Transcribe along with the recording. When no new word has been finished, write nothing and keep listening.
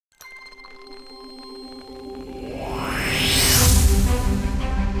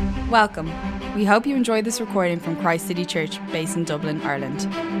Welcome. We hope you enjoyed this recording from Christ City Church, based in Dublin, Ireland.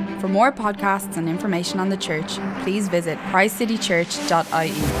 For more podcasts and information on the church, please visit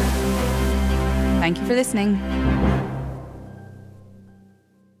christcitychurch.ie. Thank you for listening.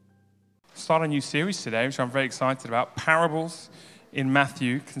 Start a new series today, which I'm very excited about, Parables in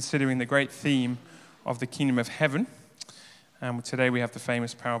Matthew, considering the great theme of the kingdom of heaven. And today we have the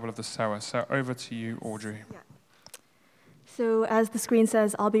famous parable of the sower. So over to you, Audrey. Yeah. So as the screen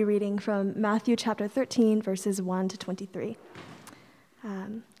says, I'll be reading from Matthew chapter 13, verses 1 to 23.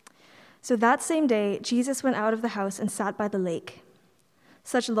 So that same day, Jesus went out of the house and sat by the lake.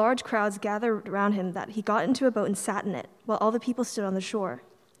 Such large crowds gathered around him that he got into a boat and sat in it, while all the people stood on the shore.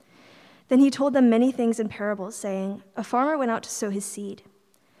 Then he told them many things in parables, saying, "A farmer went out to sow his seed.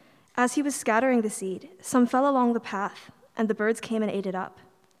 As he was scattering the seed, some fell along the path, and the birds came and ate it up.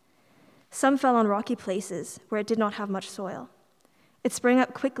 Some fell on rocky places where it did not have much soil. It sprang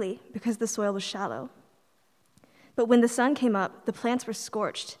up quickly because the soil was shallow. But when the sun came up, the plants were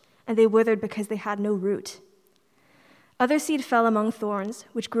scorched, and they withered because they had no root. Other seed fell among thorns,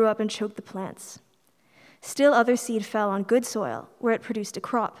 which grew up and choked the plants. Still other seed fell on good soil, where it produced a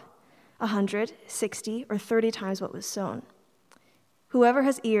crop, 100, 60, or 30 times what was sown. Whoever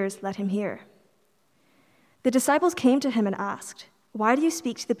has ears, let him hear." The disciples came to him and asked, "Why do you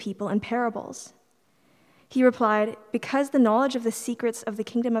speak to the people in parables?" He replied, "Because the knowledge of the secrets of the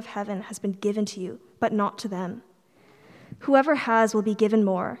kingdom of heaven has been given to you, but not to them. Whoever has will be given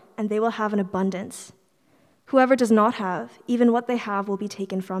more, and they will have an abundance. Whoever does not have, even what they have will be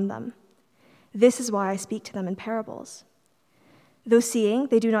taken from them. This is why I speak to them in parables. Though seeing,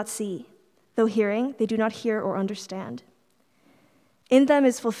 they do not see. Though hearing, they do not hear or understand. In them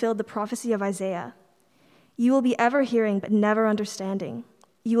is fulfilled the prophecy of Isaiah. You will be ever hearing, but never understanding.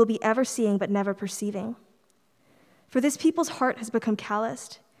 You will be ever seeing, but never perceiving. For this people's heart has become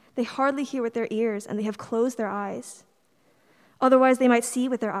calloused. They hardly hear with their ears, and they have closed their eyes. Otherwise they might see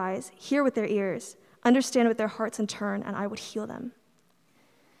with their eyes, hear with their ears, understand with their hearts and turn, and I would heal them.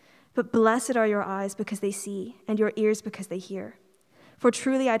 But blessed are your eyes because they see, and your ears because they hear. For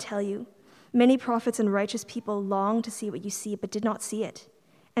truly I tell you, many prophets and righteous people long to see what you see, but did not see it,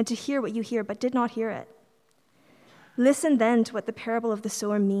 and to hear what you hear, but did not hear it. Listen then to what the parable of the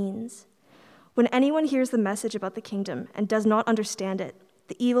sower means. When anyone hears the message about the kingdom and does not understand it,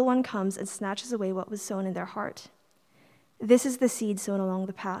 the evil one comes and snatches away what was sown in their heart. This is the seed sown along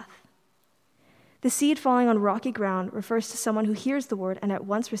the path. The seed falling on rocky ground refers to someone who hears the word and at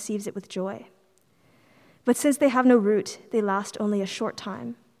once receives it with joy. But since they have no root, they last only a short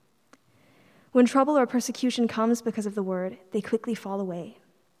time. When trouble or persecution comes because of the word, they quickly fall away.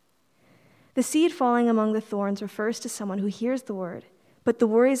 The seed falling among the thorns refers to someone who hears the word, but the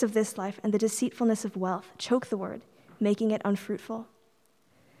worries of this life and the deceitfulness of wealth choke the word, making it unfruitful.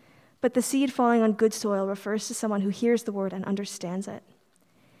 But the seed falling on good soil refers to someone who hears the word and understands it.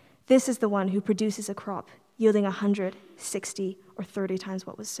 This is the one who produces a crop, yielding 100, 60, or 30 times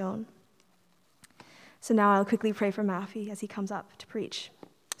what was sown. So now I'll quickly pray for Matthew as he comes up to preach.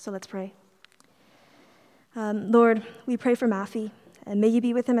 So let's pray. Lord, we pray for Matthew. May you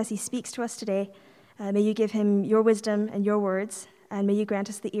be with him as he speaks to us today. May you give him your wisdom and your words, and may you grant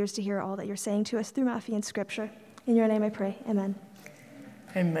us the ears to hear all that you're saying to us through Matthew and Scripture. In your name I pray, amen.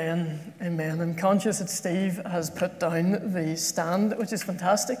 Amen, amen. I'm conscious that Steve has put down the stand, which is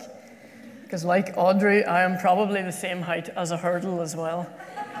fantastic, because like Audrey, I am probably the same height as a hurdle as well.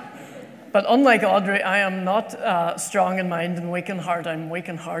 But unlike Audrey, I am not strong in mind and weak in heart. I'm weak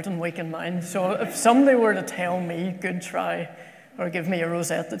in heart and weak in mind. So if somebody were to tell me, good try, or give me a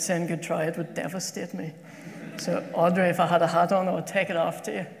rosette that's saying good try, it would devastate me. So Audrey, if I had a hat on, I would take it off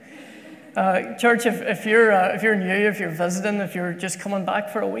to you. Church, if you're new, if you're visiting, if you're just coming back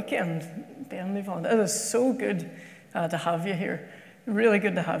for a weekend, Ben Levon, it is so good to have you here. Really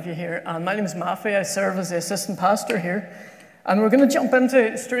good to have you here. And my name is Matthew. I serve as the assistant pastor here. And we're going to jump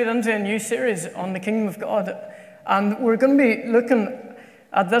straight into a new series on the kingdom of God. And we're going to be looking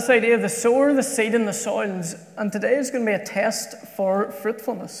at this idea of the sower, the seed, and the soils. And today is going to be a test for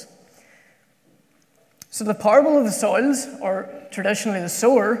fruitfulness. So the parable of the soils, or traditionally the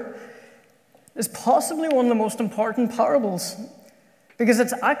sower, is possibly one of the most important parables because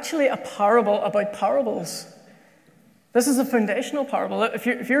it's actually a parable about parables. This is a foundational parable. If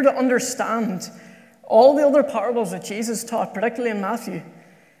you're to understand all the other parables that Jesus taught, particularly in Matthew,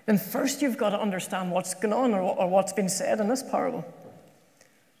 then first you've got to understand what's going on or what's been said in this parable.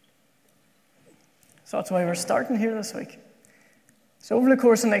 So that's why we're starting here this week. So over the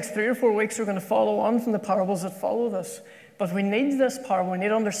course of the next 3 or 4 weeks, we're going to follow on from the parables that follow this. But we need this parable, we need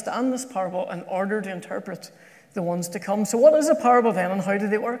to understand this parable in order to interpret the ones to come. So what is a parable then, and how do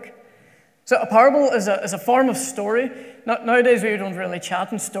they work? So a parable is a form of story. Nowadays we don't really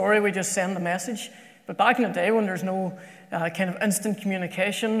chat in story, we just send the message. But back in the day when there's no kind of instant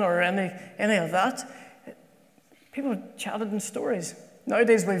communication or any of that, people chatted in stories.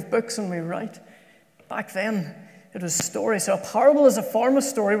 Nowadays we have books and we write. Back then it was story. So a parable is a form of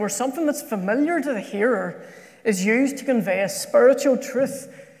story where something that's familiar to the hearer is used to convey a spiritual truth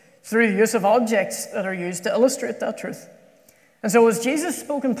through the use of objects that are used to illustrate that truth. And so as Jesus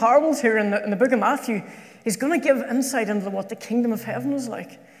spoke in parables here in the book of Matthew, he's going to give insight into what the kingdom of heaven is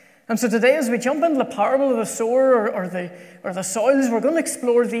like. And so today, as we jump into the parable of the sower or the soils, we're going to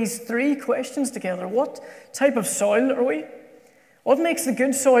explore these three questions together. What type of soil are we? What makes the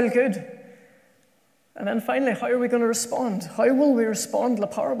good soil good? And then finally, how are we going to respond? How will we respond to the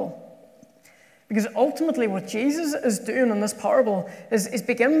parable? Because ultimately what Jesus is doing in this parable is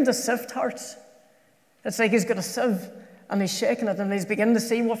beginning to sift hearts. It's like he's got a sieve and he's shaking it and he's beginning to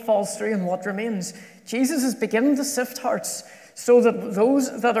see what falls through and what remains. Jesus is beginning to sift hearts so that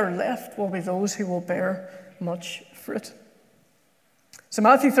those that are left will be those who will bear much fruit. So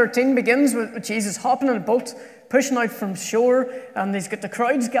Matthew 13 begins with Jesus hopping in a boat, pushing out from shore, and he's got the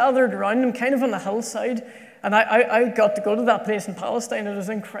crowds gathered around him, kind of on the hillside. And I got to go to that place in Palestine. It was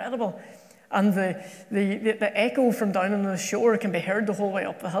incredible. And the echo from down on the shore can be heard the whole way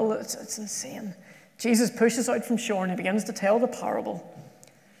up the hill. It's insane. Jesus pushes out from shore and he begins to tell the parable.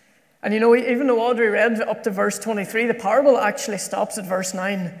 And you know, even though Audrey read up to verse 23, the parable actually stops at verse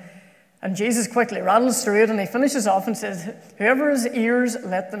 9. And Jesus quickly rattles through it and he finishes off and says, "Whoever has ears,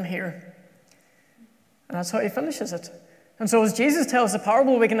 let them hear." And that's how he finishes it. And so as Jesus tells the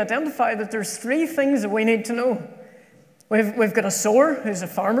parable, we can identify that there's three things that we need to know. We've got a sower, who's a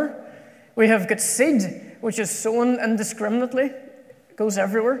farmer. We have got seed, which is sown indiscriminately, goes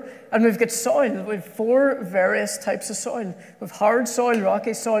everywhere. And we've got soil. We've four various types of soil. We've hard soil,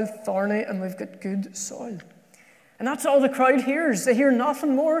 rocky soil, thorny, and we've got good soil. And that's all the crowd hears. They hear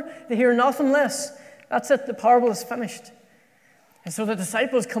nothing more. They hear nothing less. That's it. The parable is finished. And so the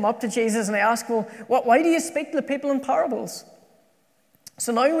disciples come up to Jesus and they ask, "Well, why do you speak to the people in parables?"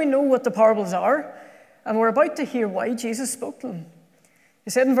 So now we know what the parables are, and we're about to hear why Jesus spoke to them. He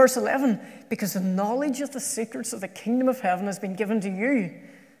said in verse 11, "Because the knowledge of the secrets of the kingdom of heaven has been given to you,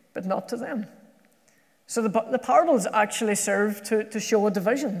 but not to them." So the parables actually serve to show a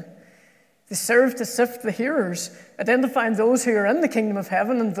division. They serve to sift the hearers, identifying those who are in the kingdom of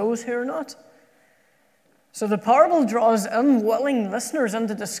heaven and those who are not. So the parable draws unwilling listeners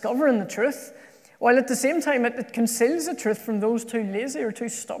into discovering the truth, while at the same time it conceals the truth from those too lazy or too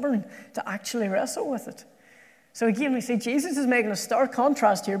stubborn to actually wrestle with it. So again, we see Jesus is making a stark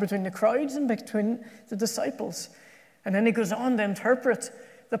contrast here between the crowds and between the disciples. And then he goes on to interpret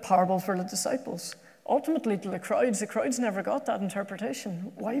the parable for the disciples. Ultimately, to the crowds never got that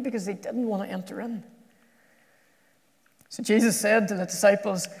interpretation. Why? Because they didn't want to enter in. So Jesus said to the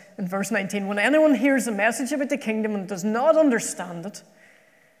disciples in verse 19, "When anyone hears the message about the kingdom and does not understand it,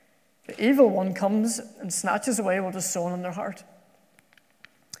 the evil one comes and snatches away what is sown in their heart."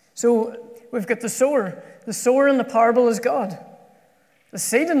 So we've got the sower. The sower in the parable is God. The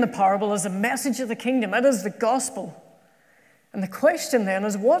seed in the parable is the message of the kingdom. It is the gospel. And the question then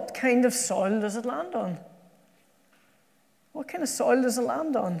is, what kind of soil does it land on? What kind of soil does it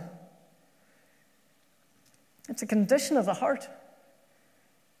land on? It's a condition of the heart.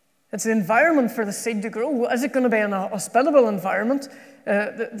 It's the environment for the seed to grow. Is it going to be in a hospitable environment?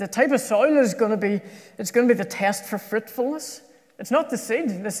 The type of soil is going to be the test for fruitfulness. It's not the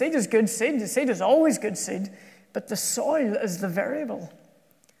seed. The seed is good seed. The seed is always good seed. But the soil is the variable.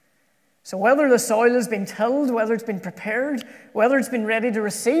 So whether the soil has been tilled, whether it's been prepared, whether it's been ready to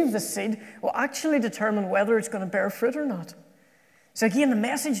receive the seed, will actually determine whether it's going to bear fruit or not. So again, the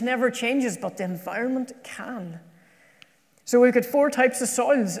message never changes, but the environment can. So we've got four types of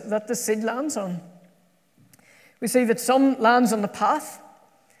soils that the seed lands on. We see that some lands on the path.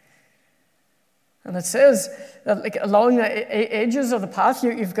 And it says that along the edges of the path,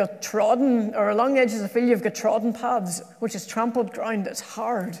 you've got trodden, or along the edges of the field, you've got trodden paths, which is trampled ground. It's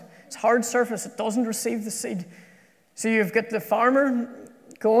hard. It's hard surface. It doesn't receive the seed. So you've got the farmer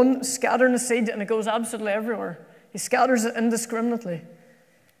going, scattering the seed, and it goes absolutely everywhere. He scatters it indiscriminately.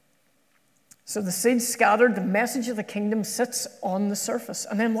 So the seed scattered, the message of the kingdom sits on the surface.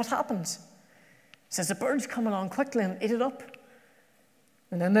 And then what happens? It says the birds come along quickly and eat it up.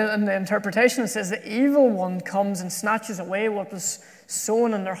 And then in the interpretation it says the evil one comes and snatches away what was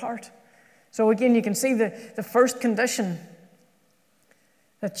sown in their heart. So again, you can see the first condition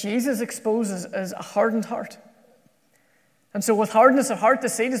that Jesus exposes is a hardened heart. And so with hardness of heart, the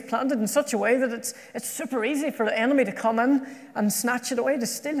seed is planted in such a way that it's super easy for the enemy to come in and snatch it away, to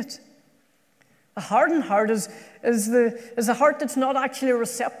steal it. A hardened heart is a heart that's not actually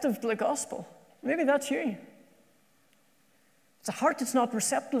receptive to the gospel. Maybe that's you. It's a heart that's not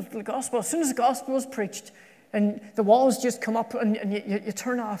receptive to the gospel. As soon as the gospel is preached and the walls just come up and you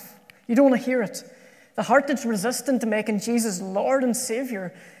turn off. You don't want to hear it. The heart that's resistant to making Jesus Lord and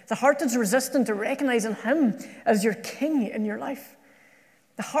Savior. The heart that's resistant to recognizing Him as your King in your life.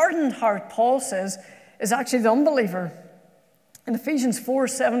 The hardened heart, Paul says, is actually the unbeliever. In Ephesians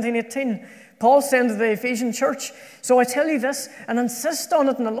 4:17-18, Paul saying to the Ephesian church, "So I tell you this, and insist on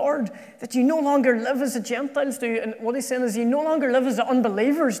it in the Lord, that you no longer live as the Gentiles do." And what he's saying is you no longer live as the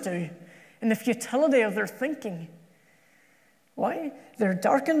unbelievers do, in the futility of their thinking. Why? They're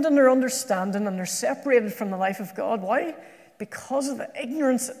darkened in their understanding, and they're separated from the life of God. Why? Because of the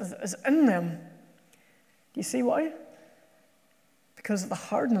ignorance that is in them. Do you see why? Because of the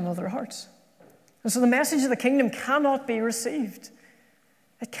hardening of their hearts. And so the message of the kingdom cannot be received.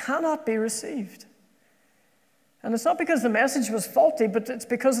 It cannot be received. And it's not because the message was faulty, but it's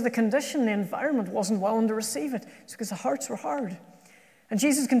because of the condition, the environment wasn't willing to receive it. It's because the hearts were hard. And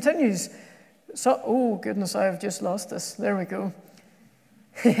Jesus continues. So, oh goodness, I have just lost this. There we go.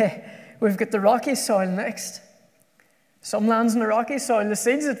 We've got the rocky soil next. Some lands in the rocky soil. The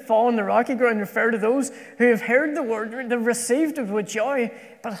seeds that fall in the rocky ground refer to those who have heard the word, they've received it with joy,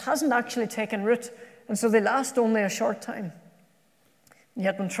 but it hasn't actually taken root. And so they last only a short time. And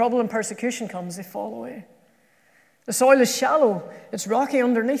yet when trouble and persecution comes, they fall away. The soil is shallow. It's rocky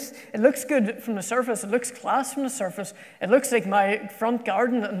underneath. It looks good from the surface. It looks class from the surface. It looks like my front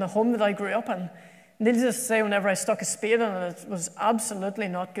garden and the home that I grew up in. Needless to say, whenever I stuck a spade in it, it was absolutely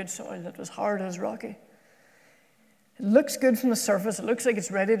not good soil. It was hard, it was rocky. It looks good from the surface. It looks like it's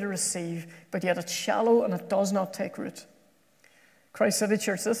ready to receive, but yet it's shallow and it does not take root. Christ City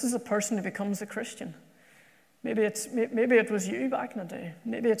Church, this is a person who becomes a Christian. Maybe it was you back in the day.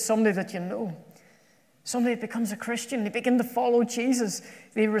 Maybe it's somebody that you know. Somebody that becomes a Christian. They begin to follow Jesus.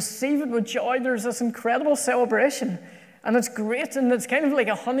 They receive it with joy. There's this incredible celebration. And it's great. And it's kind of like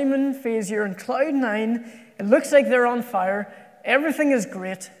a honeymoon phase. You're in cloud 9. It looks like they're on fire. Everything is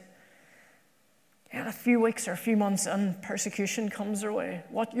great. And a few weeks or a few months in, persecution comes their way.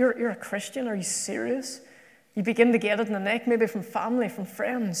 What? You're a Christian? Are you serious? You begin to get it in the neck, maybe from family, from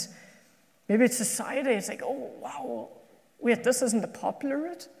friends. Maybe it's society. It's like, oh, wow, wait, this isn't the popular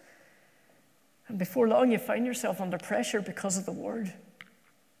route? And before long, you find yourself under pressure because of the word.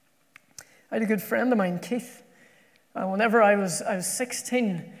 I had a good friend of mine, Keith. Whenever I was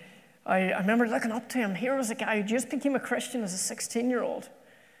 16, I remember looking up to him. Here was a guy who just became a Christian as a 16-year-old.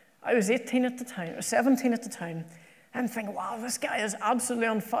 I was 18 at the time, or 17 at the time. I'm thinking, wow, this guy is absolutely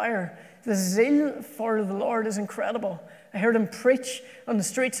on fire. The zeal for the Lord is incredible. I heard him preach on the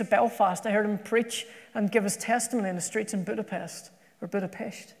streets of Belfast. I heard him preach and give his testimony in the streets in Budapest.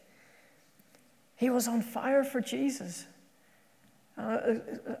 He was on fire for Jesus.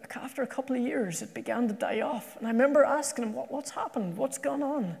 After a couple of years, it began to die off. And I remember asking him, what's happened? What's gone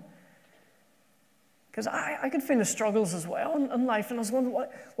on? Because I could feel the struggles as well in life. And I was wondering,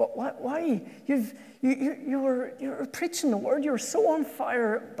 why? You were preaching the word. You were so on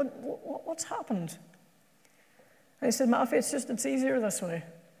fire. But what's happened? And he said, Matthew, it's easier this way.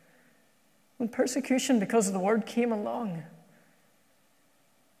 When persecution because of the word came along,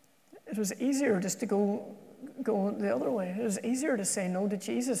 it was easier just to go the other way. It was easier to say no to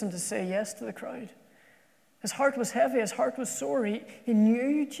Jesus and to say yes to the crowd. His heart was heavy. His heart was sore. He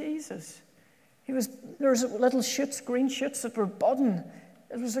knew Jesus. There was little shoots, green shoots that were budding.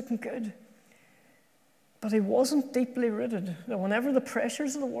 It was looking good. But he wasn't deeply rooted. That whenever the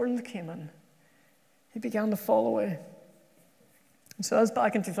pressures of the world came in, he began to fall away. And so that's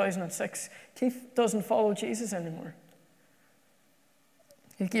back in 2006. Keith doesn't follow Jesus anymore.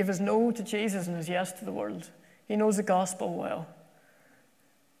 He gave his no to Jesus and his yes to the world. He knows the gospel well.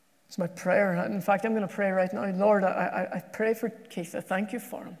 It's my prayer. In fact, I'm going to pray right now. Lord, I pray for Keith. I thank you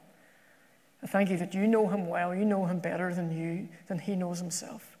for him. I thank you that you know him well. You know him better than he knows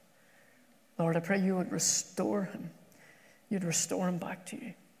himself. Lord, I pray you would restore him. You'd restore him back to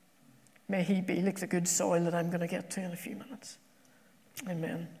you. May he be like the good soil that I'm going to get to in a few minutes.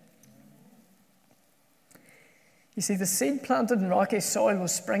 Amen. You see, the seed planted in rocky soil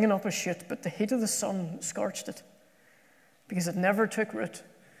was springing up a shoot, but the heat of the sun scorched it because it never took root.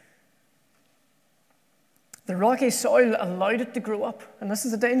 The rocky soil allowed it to grow up, and this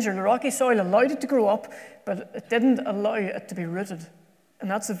is the danger. The rocky soil allowed it to grow up, but it didn't allow it to be rooted. And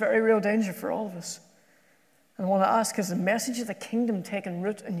that's a very real danger for all of us. And I want to ask, has the message of the kingdom taken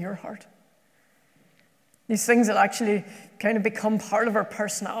root in your heart? These things that actually kind of become part of our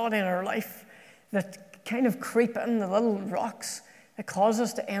personality in our life, that kind of creep in, the little rocks, that cause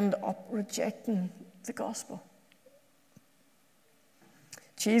us to end up rejecting the gospel.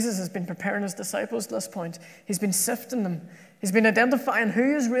 Jesus has been preparing his disciples to this point. He's been sifting them. He's been identifying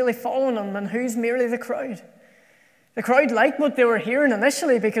who is really following him and who's merely the crowd. The crowd liked what they were hearing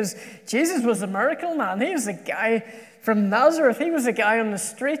initially because Jesus was a miracle man. He was a guy from Nazareth. He was a guy on the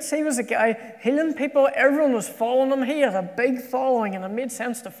streets. He was a guy healing people. Everyone was following him. He had a big following, and it made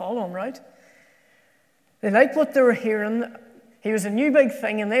sense to follow him, right? They liked what they were hearing. He was a new big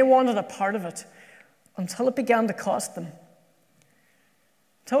thing, and they wanted a part of it until it began to cost them.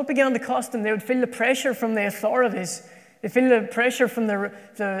 Until it began to cost them, they would feel the pressure from the authorities. They feel the pressure from the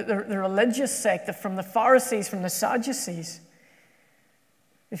religious sect, from the Pharisees, from the Sadducees.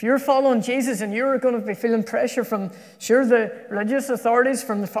 If you're following Jesus and you're going to be feeling pressure from, sure, the religious authorities,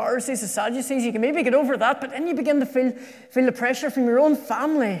 from the Pharisees, the Sadducees, you can maybe get over that, but then you begin to feel the pressure from your own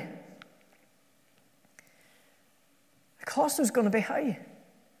family. The cost was going to be high.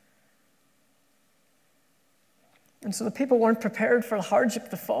 And so the people weren't prepared for the hardship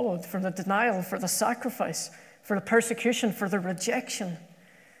that followed, for the denial, for the sacrifice, for the persecution, for the rejection.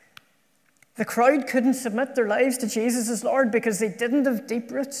 The crowd couldn't submit their lives to Jesus as Lord because they didn't have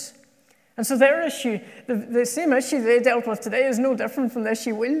deep roots. And so their issue, the same issue they dealt with today, is no different from the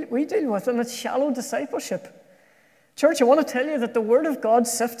issue we deal with, and it's shallow discipleship. Church, I want to tell you that the Word of God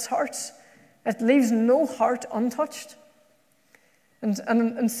sifts hearts. It leaves no heart untouched.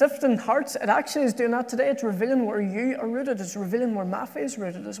 And sifting hearts, it actually is doing that today. It's revealing where you are rooted. It's revealing where Matthew is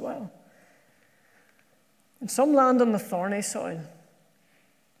rooted as well. And some land on the thorny soil.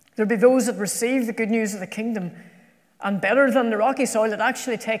 There'll be those that receive the good news of the kingdom, and better than the rocky soil, it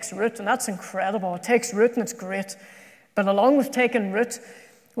actually takes root, and that's incredible. It takes root and it's great. But along with taking root,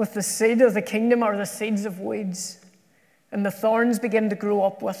 with the seed of the kingdom are the seeds of weeds. And the thorns begin to grow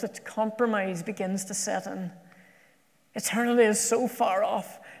up with it. Compromise begins to set in. Eternity is so far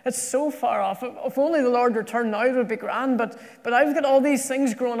off. It's so far off. If only the Lord returned now, it would be grand. But I've got all these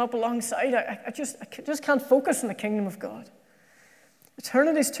things growing up alongside. I just can't focus on the kingdom of God.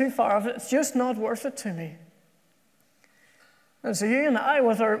 Eternity's too far off. It's just not worth it to me. And so you and I,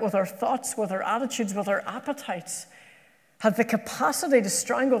 with our thoughts, with our attitudes, with our appetites, have the capacity to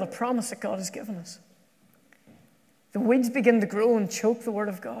strangle the promise that God has given us. The weeds begin to grow and choke the word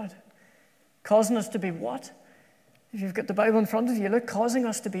of God, causing us to be what? If you've got the Bible in front of you, look, causing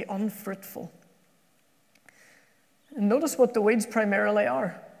us to be unfruitful. And notice what the weeds primarily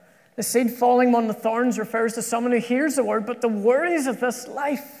are. The seed falling among the thorns refers to someone who hears the word, but the worries of this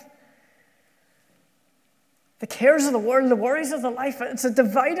life, the cares of the world, the worries of the life, it's a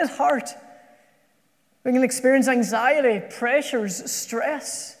divided heart. We can experience anxiety, pressures,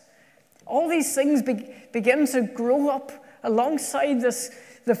 stress. All these things begin to grow up alongside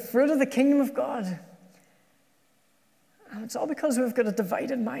the fruit of the kingdom of God. And it's all because we've got a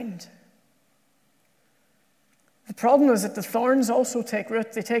divided mind. The problem is that the thorns also take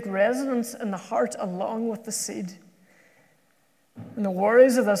root. They take residence in the heart along with the seed. And the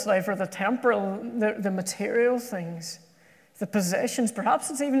worries of this life are the temporal, the material things, the possessions. Perhaps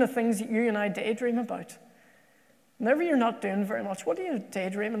it's even the things that you and I daydream about. Whenever you're not doing very much, what are you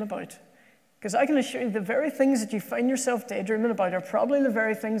daydreaming about? Because I can assure you the very things that you find yourself daydreaming about are probably the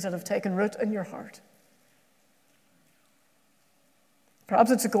very things that have taken root in your heart. Perhaps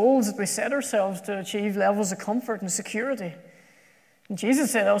it's the goals that we set ourselves to achieve levels of comfort and security. And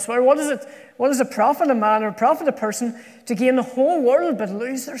Jesus said elsewhere, what does it profit a man or profit a person to gain the whole world but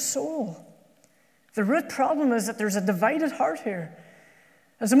lose their soul? The root problem is that there's a divided heart here.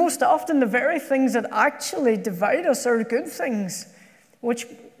 And so most often the very things that actually divide us are good things, which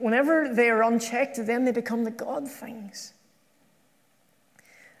whenever they are unchecked, then they become the God things.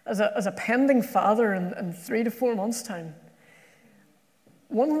 As a pending father in 3 to 4 months' time,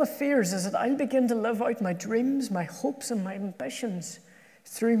 one of the fears is that I'll begin to live out my dreams, my hopes, and my ambitions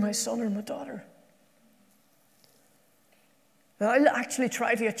through my son or my daughter. That I'll actually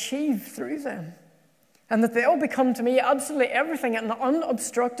try to achieve through them. And that they'll become to me absolutely everything, an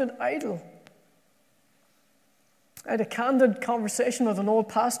unobstructed idol. I had a candid conversation with an old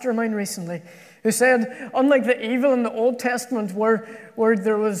pastor of mine recently who said, unlike the evil in the Old Testament where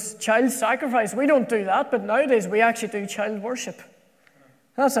there was child sacrifice, we don't do that, but nowadays we actually do child worship.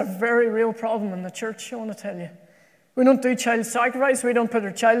 That's a very real problem in the church, I want to tell you. We don't do child sacrifice. We don't put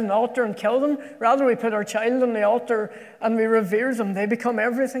our child on the altar and kill them. Rather, we put our child on the altar and we revere them. They become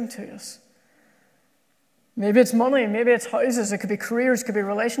everything to us. Maybe it's money, maybe it's houses, it could be careers, it could be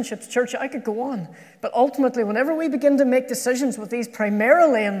relationships. Church, I could go on. But ultimately, whenever we begin to make decisions with these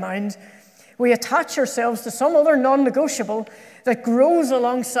primarily in mind, we attach ourselves to some other non-negotiable that grows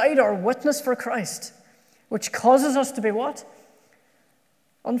alongside our witness for Christ, which causes us to be what?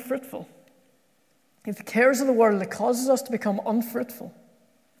 unfruitful. If the cares of the world, it causes us to become unfruitful.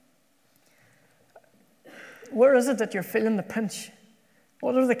 Where is it that you're feeling the pinch?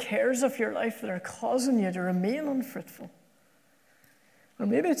 What are the cares of your life that are causing you to remain unfruitful? Or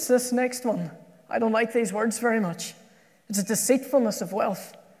maybe it's this next one. I don't like these words very much. It's a deceitfulness of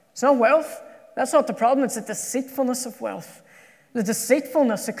wealth. It's not wealth. That's not the problem. It's a deceitfulness of wealth. The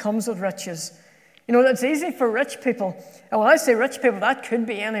deceitfulness that comes with riches. You know, it's easy for rich people, and when I say rich people, that could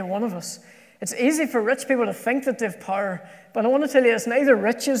be any one of us. It's easy for rich people to think that they have power, but I want to tell you, it's neither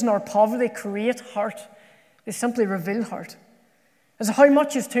riches nor poverty create heart. They simply reveal heart. It's how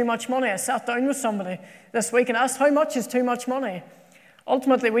much is too much money? I sat down with somebody this week and asked, how much is too much money?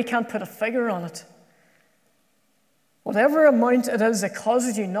 Ultimately, we can't put a figure on it. Whatever amount it is that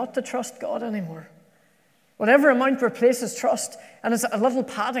causes you not to trust God anymore, whatever amount replaces trust, and it's a little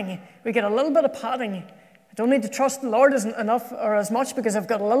padding. We get a little bit of padding. I don't need to trust the Lord enough or as much because I've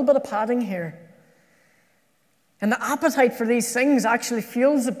got a little bit of padding here. And the appetite for these things actually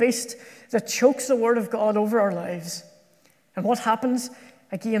fuels the beast that chokes the word of God over our lives. And what happens?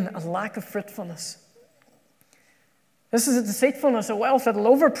 Again, a lack of fruitfulness. This is a deceitfulness of wealth. It'll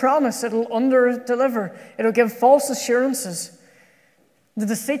overpromise. It'll underdeliver. It'll give false assurances. The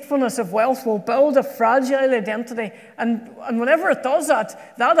deceitfulness of wealth will build a fragile identity. And whenever it does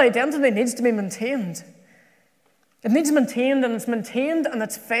that, that identity needs to be maintained. It needs maintained, and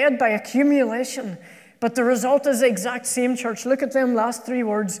it's fed by accumulation. But the result is the exact same, church. Look at them last three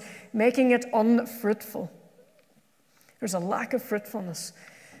words, making it unfruitful. There's a lack of fruitfulness.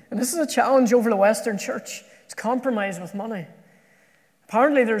 And this is a challenge over the Western church. It's compromise with money.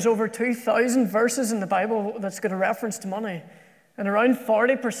 Apparently there's over 2,000 verses in the Bible that's got a reference to money. And around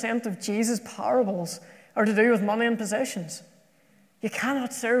 40% of Jesus' parables are to do with money and possessions. You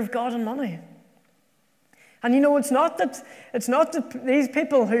cannot serve God and money. And you know, it's not that these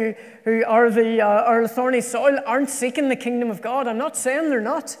people who are the thorny soil aren't seeking the kingdom of God. I'm not saying they're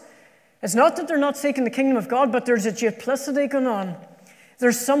not. It's not that they're not seeking the kingdom of God, but there's a duplicity going on.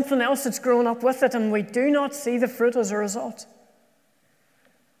 There's something else that's grown up with it, and we do not see the fruit as a result.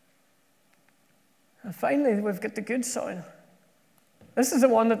 And finally, we've got the good soil. This is the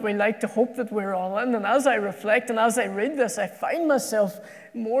one that we like to hope that we're all in. And as I reflect and as I read this, I find myself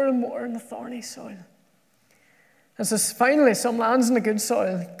more and more in the thorny soil. And so finally, some lands in the good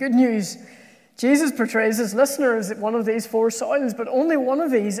soil. Good news. Jesus portrays his listener as one of these four soils, but only one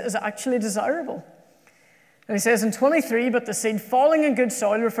of these is actually desirable. And he says in 23, but the seed falling in good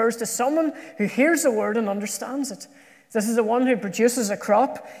soil refers to someone who hears the word and understands it. This is the one who produces a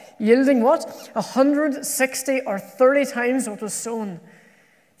crop yielding what? 160 or 30 times what was sown.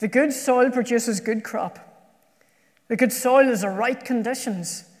 The good soil produces good crop. The good soil is the right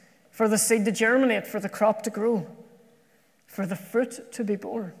conditions for the seed to germinate, for the crop to grow, for the fruit to be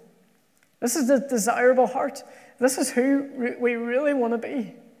borne. This is the desirable heart. This is who we really want to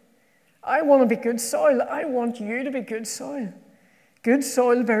be. I want to be good soil. I want you to be good soil. Good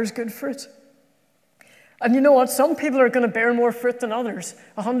soil bears good fruit. And you know what? Some people are going to bear more fruit than others.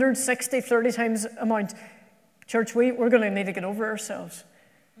 160, 30 times amount. Church, we're going to need to get over ourselves.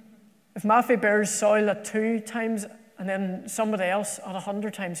 If Matthew bears soil at 2 times and then somebody else at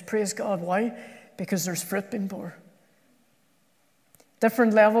 100 times, praise God. Why? Because there's fruit being borne.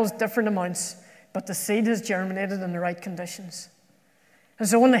 Different levels, different amounts, but the seed has germinated in the right conditions. And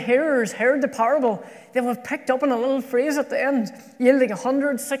so when the hearers heard the parable, they will have picked up on a little phrase at the end, yielding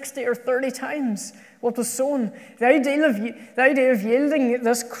 160 or 30 times what was sown. The idea of yielding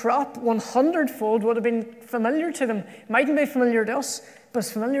this crop 100-fold would have been familiar to them. It mightn't be familiar to us, but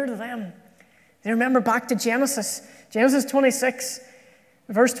it's familiar to them. They remember back to Genesis 26,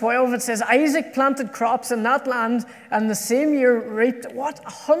 verse 12, it says, Isaac planted crops in that land and the same year reaped, what?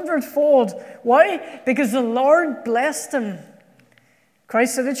 100-fold. Why? Because the Lord blessed him.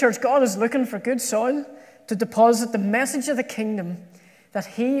 Christ City Church, God is looking for good soil to deposit the message of the kingdom that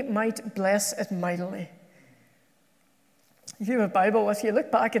he might bless it mightily. If you have a Bible with you, look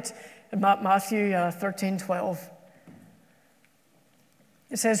back at Matthew 13:12.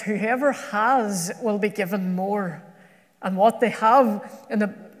 It says, whoever has will be given more, and what they have,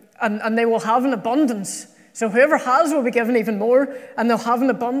 and they will have in abundance. So whoever has will be given even more, and they'll have in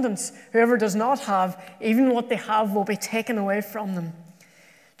abundance. Whoever does not have, even what they have will be taken away from them.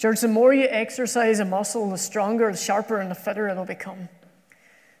 Church, the more you exercise a muscle, the stronger, the sharper, and the fitter it'll become.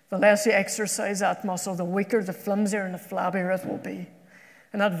 The less you exercise that muscle, the weaker, the flimsier, and the flabbier it will be.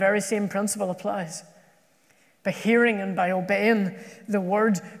 And that very same principle applies. By hearing and by obeying the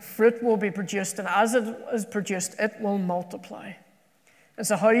word, fruit will be produced, and as it is produced, it will multiply. And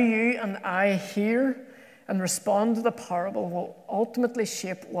so how you and I hear and respond to the parable will ultimately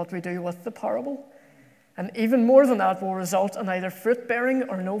shape what we do with the parable. And even more than that, will result in either fruit-bearing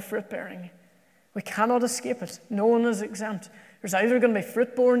or no fruit-bearing. We cannot escape it. No one is exempt. There's either going to be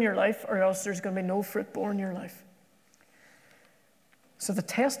fruit born in your life, or else there's going to be no fruit born in your life. So the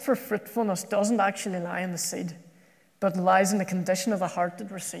test for fruitfulness doesn't actually lie in the seed, but lies in the condition of the heart that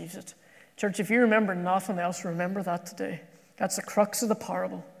receives it. Church, if you remember nothing else, remember that today. That's the crux of the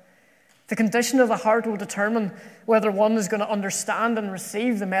parable. The condition of the heart will determine whether one is going to understand and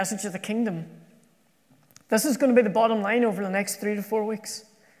receive the message of the kingdom. This is going to be the bottom line over the next 3 to 4 weeks.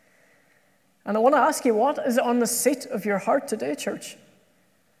 And I want to ask you, what is on the seat of your heart today, church?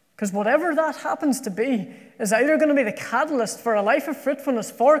 Because whatever that happens to be is either going to be the catalyst for a life of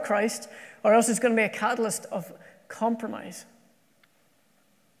fruitfulness for Christ, or else it's going to be a catalyst of compromise.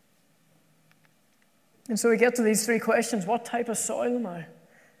 And so we get to these 3 questions. What type of soil am I?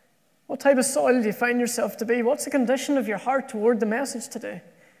 What type of soil do you find yourself to be? What's the condition of your heart toward the message today?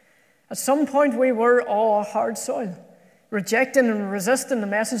 At some point, we were all hard soil, rejecting and resisting the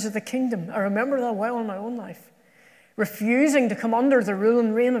message of the kingdom. I remember that well in my own life. Refusing to come under the rule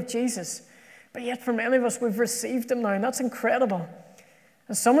and reign of Jesus. But yet for many of us, we've received him now, and that's incredible.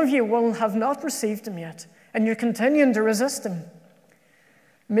 And some of you will have not received him yet, and you're continuing to resist him.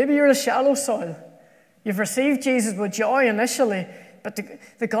 Maybe you're a shallow soil. You've received Jesus with joy initially, but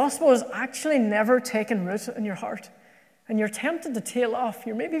the gospel has actually never taken root in your heart. And you're tempted to tail off.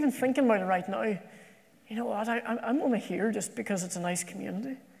 You're maybe even thinking about it right now. You know what, I'm only here just because it's a nice community.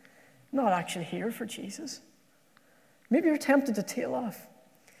 I'm not actually here for Jesus. Maybe you're tempted to tail off.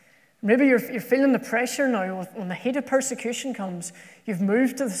 Maybe you're feeling the pressure now when the heat of persecution comes. You've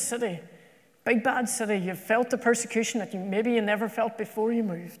moved to the city, big bad city. You've felt the persecution that maybe you never felt before you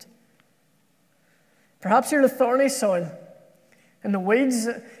moved. Perhaps you're the thorny soil, and the weeds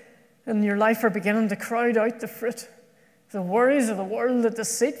in your life are beginning to crowd out the fruit. The worries of the world, the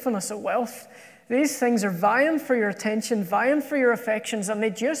deceitfulness of wealth, these things are vying for your attention, vying for your affections, and they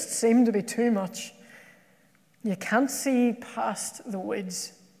just seem to be too much. You can't see past the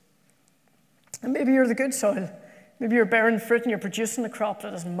weeds. And maybe you're the good soil. Maybe you're bearing fruit and you're producing a crop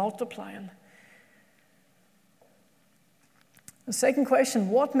that is multiplying. The second question,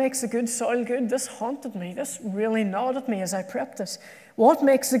 what makes the good soil good? This haunted me. This really gnawed at me as I prepped this. What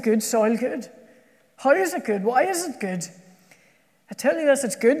makes the good soil good? How is it good? Why is it good? I tell you this,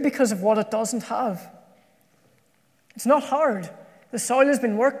 it's good because of what it doesn't have. It's not hard. The soil has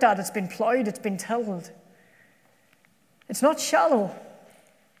been worked at, it's been plowed, it's been tilled. It's not shallow.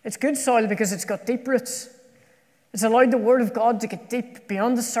 It's good soil because it's got deep roots. It's allowed the Word of God to get deep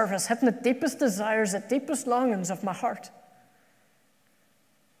beyond the surface, hitting the deepest desires, the deepest longings of my heart.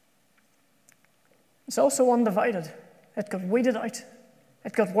 It's also undivided. It got weeded out.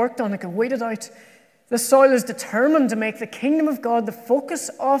 It got worked on. It got weeded out. The soil is determined to make the kingdom of God the focus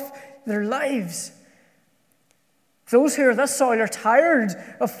of their lives. Those who are this soil are tired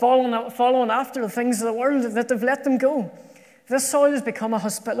of following after the things of the world that they've let them go. This soil has become a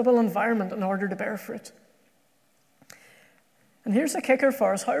hospitable environment in order to bear fruit. And here's the kicker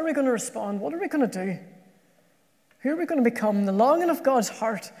for us. How are we going to respond? What are we going to do? Who are we going to become? The longing of God's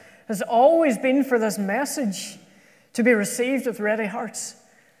heart has always been for this message to be received with ready hearts.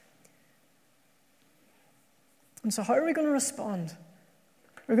 And so how are we going to respond?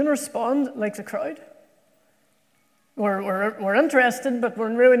 We're going to respond like the crowd. We're interested, but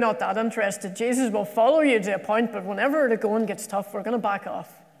we're really not that interested. Jesus will follow you to a point, but whenever the going gets tough, we're going to back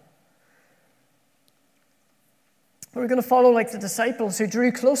off. We're going to follow like the disciples who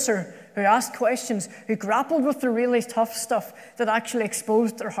drew closer, who asked questions, who grappled with the really tough stuff that actually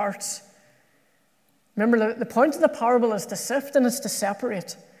exposed their hearts. Remember, the point of the parable is to sift and it's to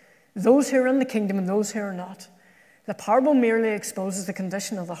separate those who are in the kingdom and those who are not. The parable merely exposes the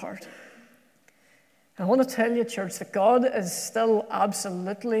condition of the heart. I want to tell you, church, that God is still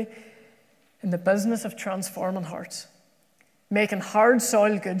absolutely in the business of transforming hearts, making hard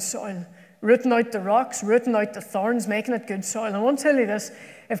soil good soil, rooting out the rocks, rooting out the thorns, making it good soil. And I want to tell you this,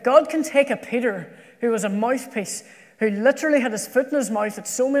 if God can take a Peter who was a mouthpiece, who literally had his foot in his mouth at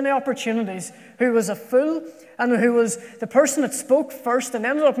so many opportunities, who was a fool, and who was the person that spoke first and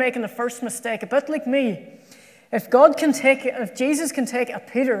ended up making the first mistake, a bit like me, if Jesus can take a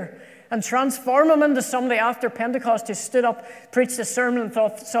Peter and transform him into somebody after Pentecost who stood up, preached a sermon and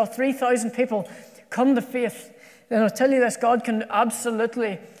saw 3,000 people come to faith, then I'll tell you this, God can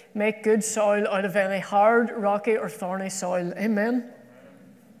absolutely make good soil out of any hard, rocky, or thorny soil. Amen?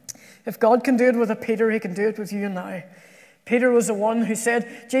 If God can do it with a Peter, he can do it with you and I. Peter was the one who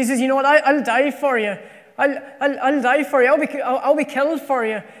said, Jesus, you know what, I'll die for you. I'll die for you. I'll be killed for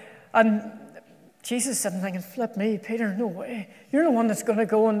you. And Jesus sitting thinking, flip me, Peter, no way. You're the one that's going to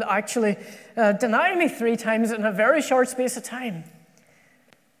go and actually deny me 3 times in a very short space of time.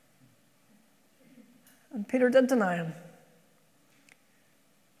 And Peter did deny him.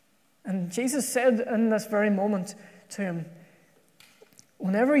 And Jesus said in this very moment to him,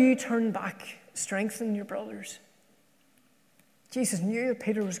 whenever you turn back, strengthen your brothers. Jesus knew that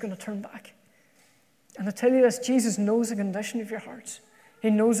Peter was going to turn back. And I tell you this, Jesus knows the condition of your hearts. He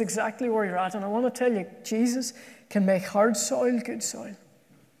knows exactly where you're at. And I want to tell you, Jesus can make hard soil good soil.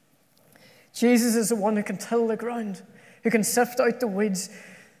 Jesus is the one who can till the ground, who can sift out the weeds,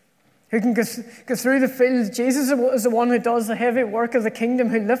 who can go through the field. Jesus is the one who does the heavy work of the kingdom,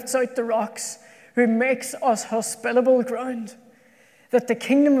 who lifts out the rocks, who makes us hospitable ground, that the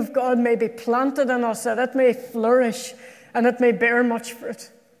kingdom of God may be planted in us, that it may flourish and it may bear much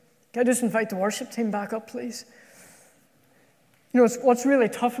fruit. Can I just invite the worship team back up, please? You know, what's really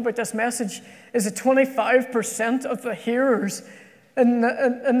tough about this message is that 25% of the hearers in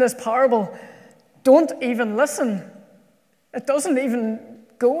this parable don't even listen. It doesn't even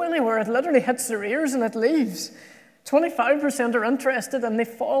go anywhere. It literally hits their ears and it leaves. 25% are interested and they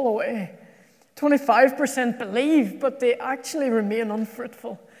fall away. 25% believe, but they actually remain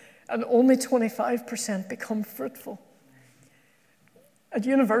unfruitful. And only 25% become fruitful. At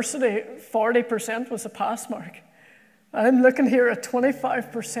university, 40% was a pass mark. I'm looking here at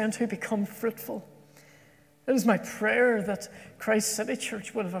 25% who become fruitful. It is my prayer that Christ City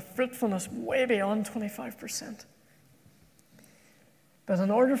Church would have a fruitfulness way beyond 25%. But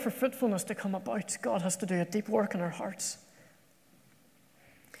in order for fruitfulness to come about, God has to do a deep work in our hearts.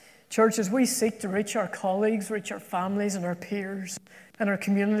 Church, as we seek to reach our colleagues, reach our families and our peers and our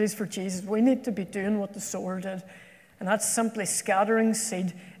communities for Jesus, we need to be doing what the sower did. And that's simply scattering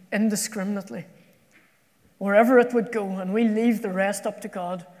seed indiscriminately, wherever it would go, and we leave the rest up to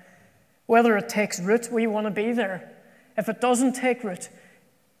God. Whether it takes root, we want to be there. If it doesn't take root,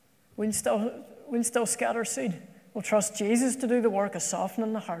 we'll still scatter seed. We'll trust Jesus to do the work of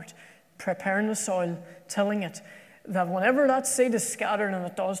softening the heart, preparing the soil, tilling it, that whenever that seed is scattered and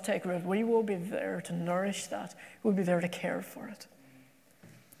it does take root, we will be there to nourish that. We'll be there to care for it.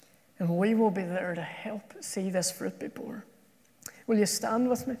 And we will be there to help see this fruit be borne. Will you stand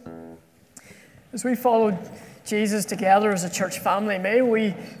with me? As we follow Jesus together as a church family, may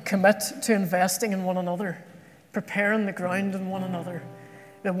we commit to investing in one another, preparing the ground in one another,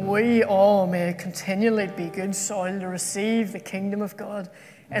 that we all may continually be good soil to receive the kingdom of God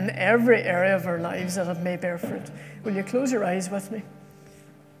in every area of our lives, that it may bear fruit. Will you close your eyes with me?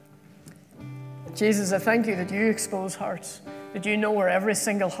 Jesus, I thank you that you expose hearts, that you know where every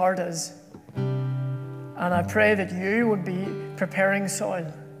single heart is. And I pray that you would be preparing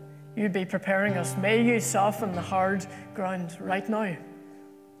soil. You'd be preparing us. May you soften the hard ground right now.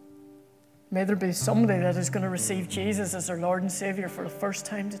 May there be somebody that is going to receive Jesus as their Lord and Savior for the first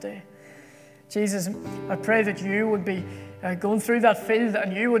time today. Jesus, I pray that you would be going through that field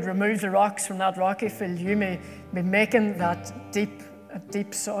and you would remove the rocks from that rocky field. You may be making that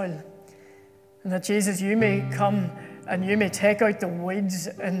deep soil. And that, Jesus, you may come and you may take out the weeds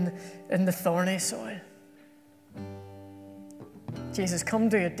in the thorny soil. Jesus, come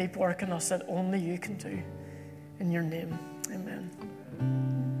do a deep work in us that only you can do. In your name, amen.